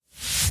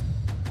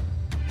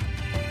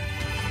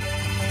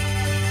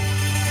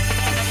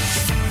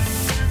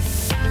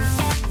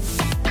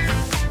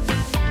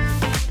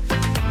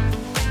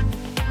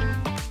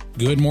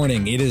Good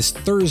morning. It is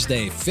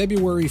Thursday,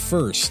 February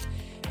 1st,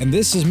 and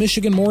this is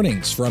Michigan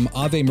Mornings from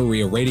Ave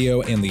Maria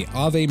Radio and the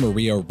Ave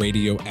Maria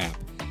Radio app.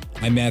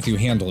 I'm Matthew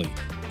Handley.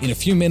 In a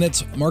few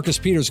minutes, Marcus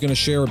Peters is going to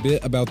share a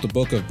bit about the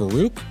book of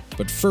Baruch,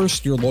 but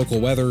first, your local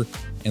weather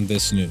and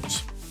this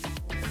news.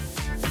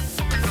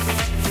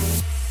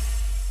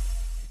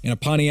 In a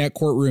Pontiac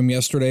courtroom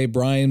yesterday,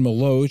 Brian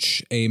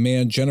Maloch, a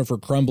man Jennifer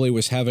Crumbley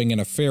was having an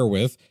affair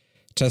with,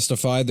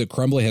 testified that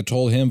Crumbley had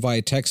told him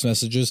via text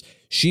messages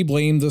she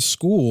blamed the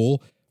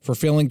school for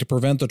failing to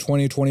prevent the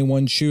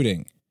 2021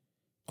 shooting.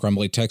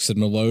 Crumbley texted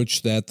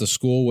Maloch that the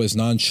school was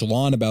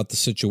nonchalant about the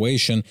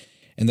situation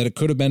and that it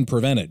could have been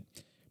prevented.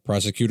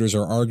 Prosecutors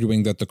are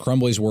arguing that the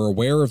Crumbleys were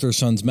aware of their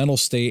son's mental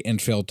state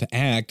and failed to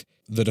act.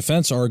 The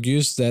defense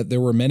argues that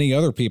there were many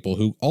other people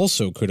who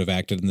also could have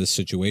acted in this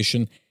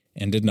situation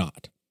and did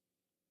not.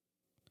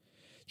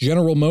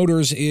 General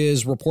Motors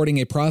is reporting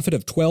a profit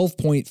of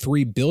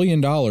 $12.3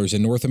 billion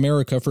in North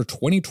America for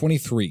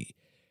 2023.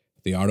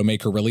 The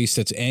automaker released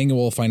its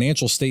annual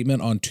financial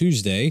statement on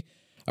Tuesday.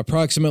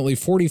 Approximately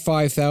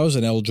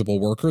 45,000 eligible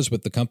workers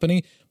with the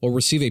company will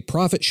receive a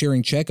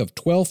profit-sharing check of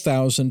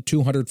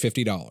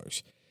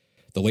 $12,250.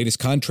 The latest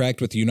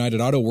contract with the United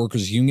Auto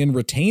Workers Union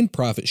retained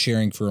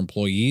profit-sharing for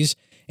employees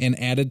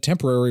and added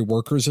temporary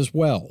workers as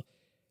well.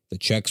 The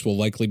checks will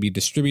likely be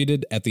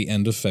distributed at the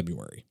end of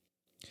February.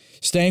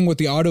 Staying with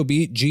the auto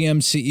beat,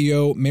 GM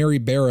CEO Mary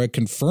Barra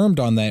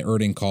confirmed on that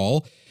earnings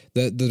call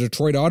that the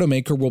Detroit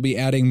automaker will be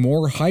adding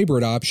more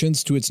hybrid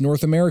options to its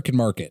North American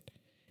market.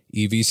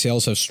 EV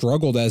sales have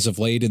struggled as of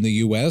late in the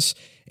U.S.,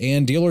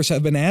 and dealers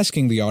have been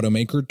asking the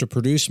automaker to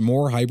produce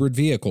more hybrid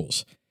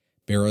vehicles.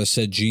 Barra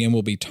said GM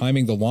will be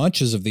timing the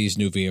launches of these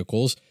new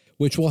vehicles,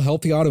 which will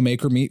help the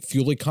automaker meet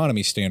fuel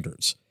economy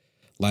standards.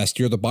 Last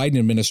year, the Biden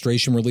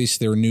administration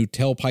released their new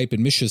tailpipe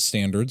emissions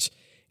standards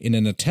in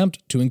an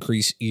attempt to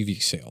increase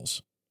EV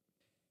sales.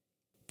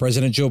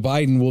 President Joe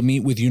Biden will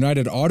meet with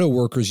United Auto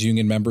Workers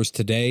Union members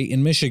today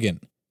in Michigan.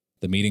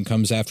 The meeting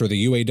comes after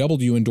the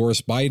UAW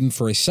endorsed Biden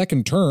for a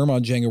second term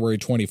on January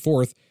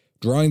 24th,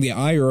 drawing the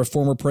ire of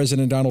former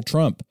President Donald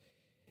Trump.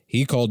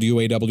 He called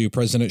UAW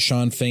President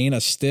Shawn Fain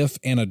a stiff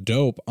and a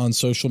dope on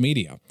social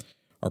media.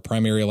 Our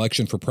primary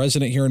election for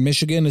president here in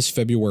Michigan is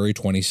February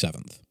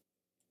 27th.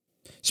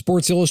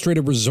 Sports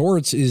Illustrated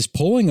Resorts is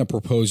pulling a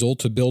proposal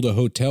to build a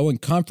hotel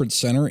and conference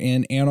center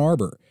in Ann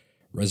Arbor.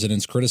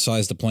 Residents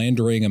criticized the plan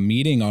during a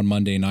meeting on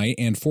Monday night,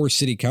 and 4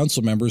 city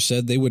council members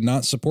said they would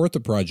not support the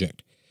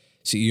project.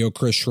 CEO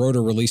Chris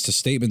Schroeder released a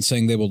statement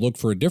saying they will look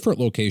for a different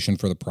location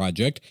for the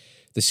project.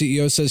 The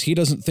CEO says he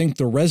doesn't think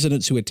the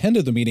residents who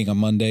attended the meeting on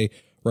Monday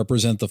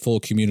represent the full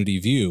community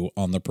view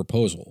on the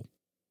proposal.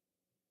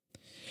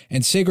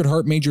 And Sacred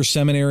Heart Major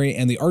Seminary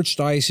and the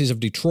Archdiocese of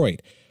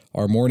Detroit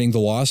are mourning the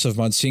loss of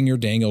Monsignor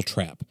Daniel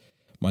Trapp.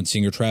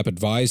 Monsignor Trapp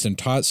advised and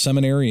taught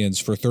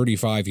seminarians for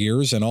 35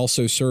 years and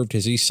also served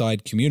his East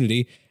Side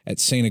community at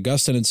St.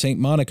 Augustine and St.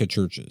 Monica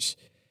churches.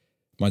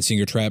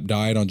 Monsignor Trapp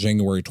died on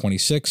January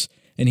 26,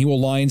 and he will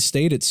lie in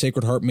state at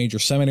Sacred Heart Major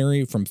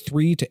Seminary from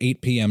 3 to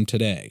 8 p.m.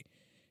 today.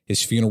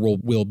 His funeral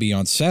will be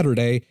on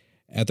Saturday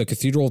at the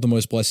Cathedral of the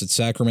Most Blessed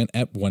Sacrament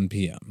at 1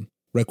 p.m.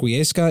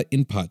 Requiescat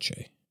in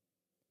pace.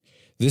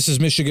 This is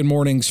Michigan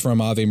Mornings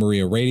from Ave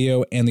Maria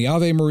Radio and the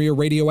Ave Maria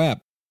Radio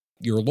app.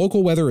 Your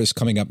local weather is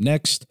coming up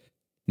next.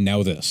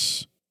 Now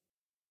this.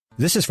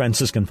 This is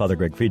Franciscan Father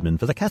Greg Friedman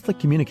for the Catholic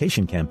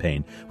Communication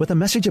Campaign with a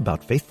message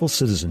about faithful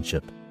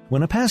citizenship.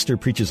 When a pastor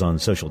preaches on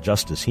social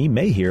justice, he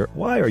may hear,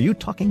 "Why are you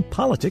talking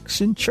politics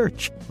in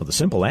church?" Well, the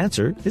simple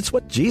answer, it's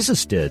what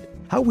Jesus did.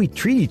 How we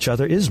treat each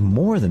other is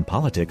more than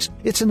politics.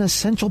 It's an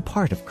essential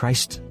part of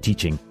Christ's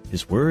teaching.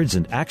 His words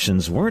and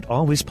actions weren't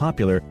always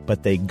popular,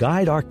 but they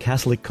guide our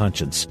Catholic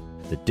conscience.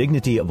 The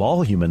dignity of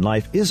all human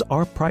life is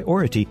our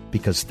priority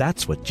because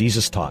that's what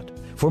Jesus taught.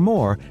 For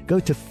more, go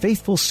to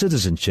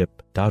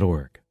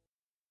faithfulcitizenship.org.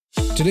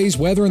 Today's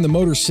weather in the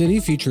Motor City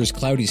features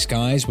cloudy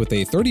skies with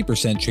a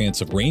 30% chance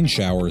of rain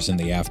showers in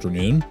the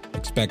afternoon.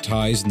 Expect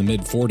highs in the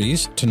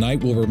mid-40s.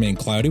 Tonight will remain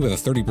cloudy with a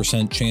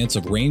 30% chance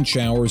of rain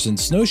showers and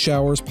snow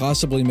showers,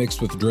 possibly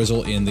mixed with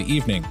drizzle in the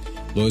evening.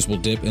 Lows will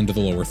dip into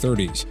the lower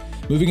 30s.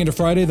 Moving into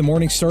Friday, the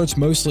morning starts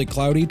mostly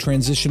cloudy,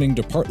 transitioning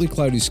to partly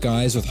cloudy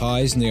skies with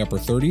highs in the upper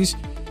 30s.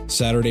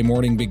 Saturday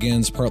morning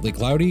begins partly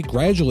cloudy,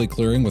 gradually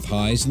clearing with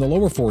highs in the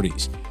lower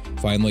 40s.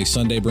 Finally,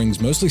 Sunday brings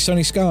mostly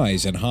sunny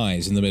skies and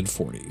highs in the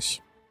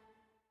mid-40s.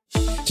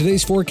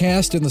 Today's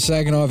forecast in the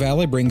Saginaw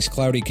Valley brings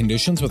cloudy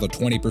conditions with a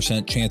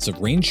 20% chance of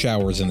rain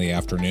showers in the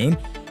afternoon.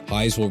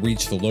 Highs will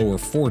reach the lower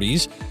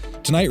 40s.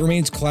 Tonight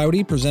remains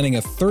cloudy, presenting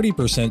a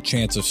 30%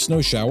 chance of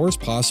snow showers,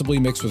 possibly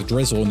mixed with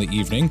drizzle in the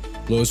evening.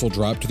 Lows will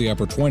drop to the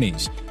upper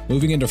 20s.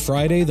 Moving into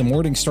Friday, the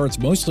morning starts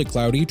mostly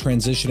cloudy,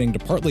 transitioning to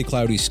partly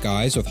cloudy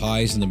skies with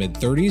highs in the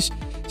mid-30s.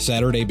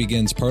 Saturday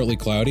begins partly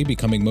cloudy,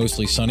 becoming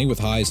mostly sunny with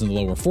highs in the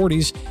lower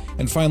 40s.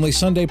 And finally,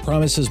 Sunday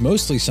promises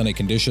mostly sunny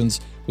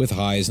conditions with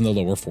highs in the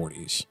lower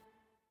 40s.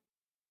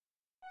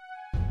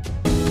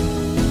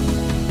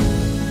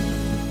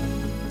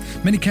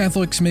 Many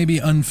Catholics may be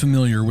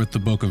unfamiliar with the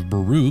book of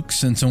Baruch,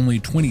 since only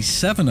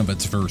 27 of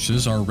its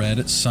verses are read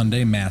at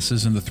Sunday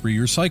Masses in the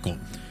 3-year cycle.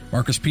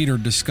 Marcus Peter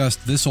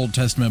discussed this Old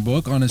Testament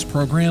book on his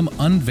program,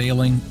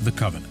 Unveiling the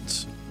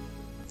Covenants.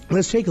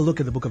 Let's take a look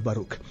at the book of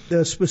Baruch.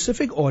 The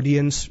specific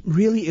audience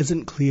really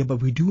isn't clear,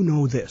 but we do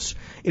know this.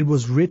 It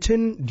was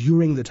written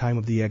during the time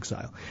of the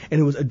exile,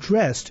 and it was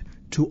addressed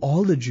to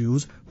all the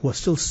Jews who are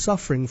still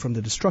suffering from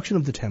the destruction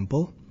of the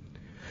temple,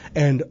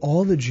 and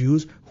all the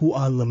Jews who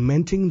are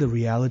lamenting the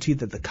reality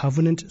that the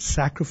covenant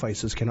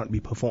sacrifices cannot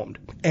be performed.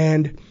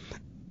 And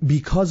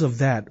because of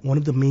that, one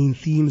of the main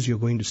themes you're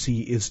going to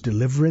see is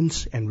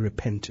deliverance and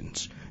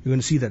repentance. You're going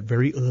to see that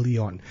very early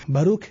on.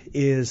 Baruch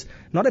is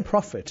not a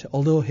prophet,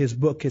 although his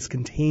book is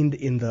contained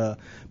in the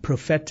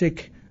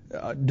prophetic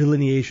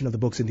delineation of the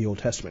books in the Old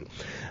Testament.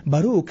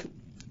 Baruch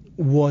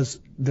was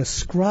the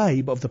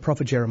scribe of the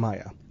prophet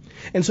Jeremiah.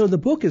 And so the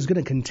book is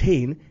going to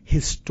contain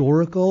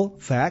historical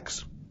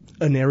facts,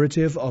 a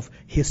narrative of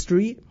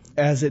history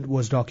as it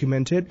was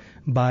documented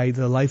by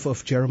the life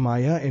of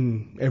Jeremiah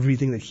and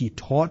everything that he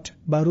taught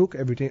Baruch,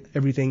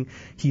 everything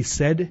he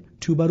said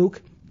to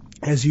Baruch.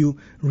 As you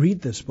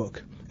read this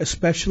book,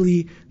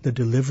 especially the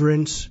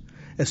deliverance,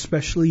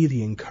 especially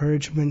the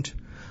encouragement,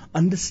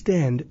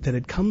 understand that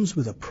it comes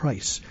with a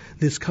price.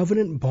 This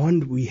covenant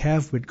bond we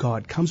have with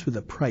God comes with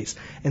a price,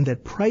 and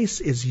that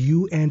price is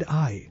you and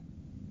I.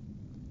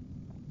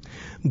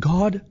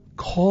 God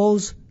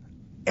calls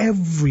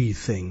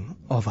everything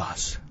of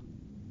us.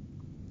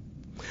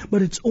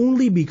 But it's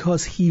only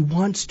because he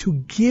wants to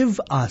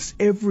give us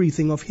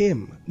everything of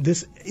him.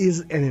 This is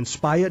an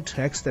inspired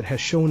text that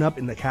has shown up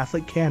in the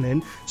Catholic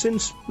canon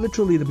since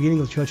literally the beginning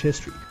of church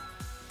history.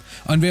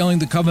 Unveiling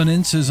the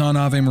Covenants is on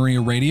Ave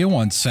Maria Radio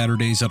on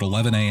Saturdays at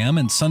 11 a.m.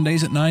 and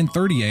Sundays at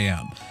 9:30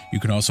 a.m. You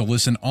can also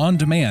listen on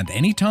demand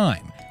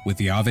anytime with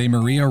the Ave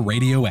Maria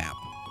Radio app.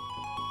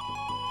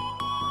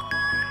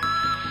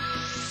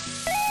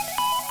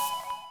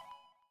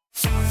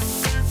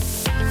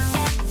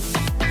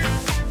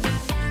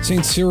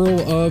 St.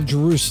 Cyril of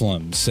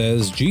Jerusalem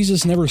says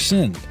Jesus never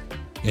sinned,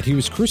 yet he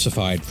was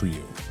crucified for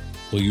you.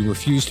 Will you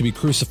refuse to be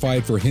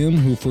crucified for him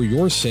who for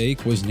your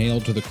sake was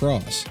nailed to the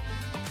cross?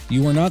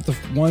 You are not the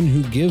one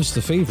who gives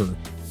the favor.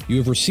 You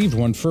have received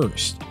one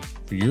first.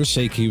 For your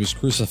sake he was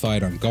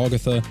crucified on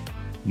Golgotha.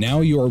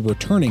 Now you are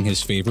returning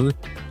his favor.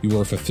 You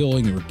are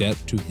fulfilling your debt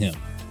to him.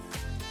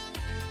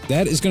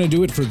 That is going to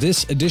do it for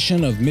this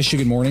edition of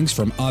Michigan Mornings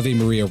from Ave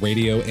Maria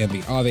Radio and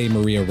the Ave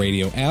Maria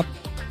Radio app.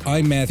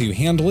 I'm Matthew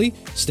Handley.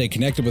 Stay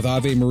connected with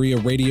Ave Maria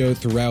Radio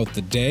throughout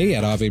the day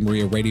at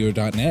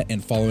avemariaradio.net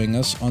and following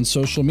us on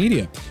social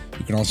media.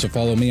 You can also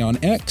follow me on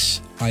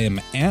X. I am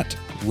at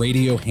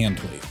Radio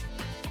Handley.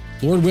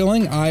 Lord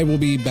willing, I will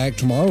be back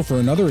tomorrow for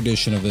another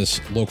edition of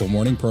this local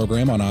morning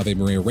program on Ave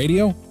Maria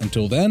Radio.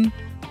 Until then,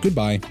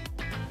 goodbye.